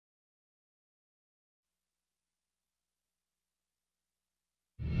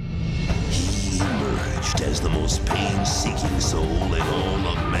as the most pain-seeking soul in all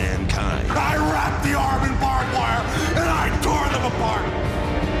of mankind. I wrapped the arm in barbed wire, and I tore them apart!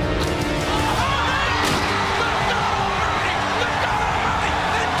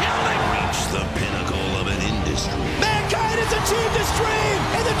 Reach the pinnacle of an industry. Mankind has achieved his dream,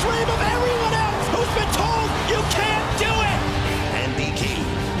 and the dream of everyone else who's been told you can't do it! And became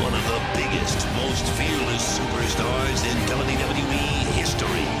one of the biggest, most fearless superstars in WWE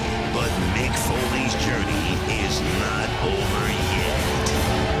history. But Mick Foley's journey is not over yet.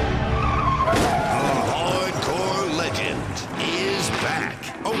 The hardcore legend is back.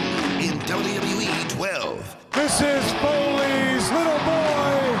 Oh, in WWE 12. This is Foley's little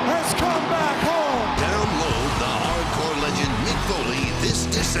boy has come back home. Download the hardcore legend Mick Foley this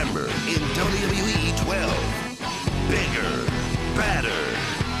December in WWE 12. Bigger, badder,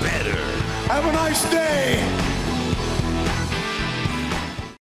 better. Have a nice day.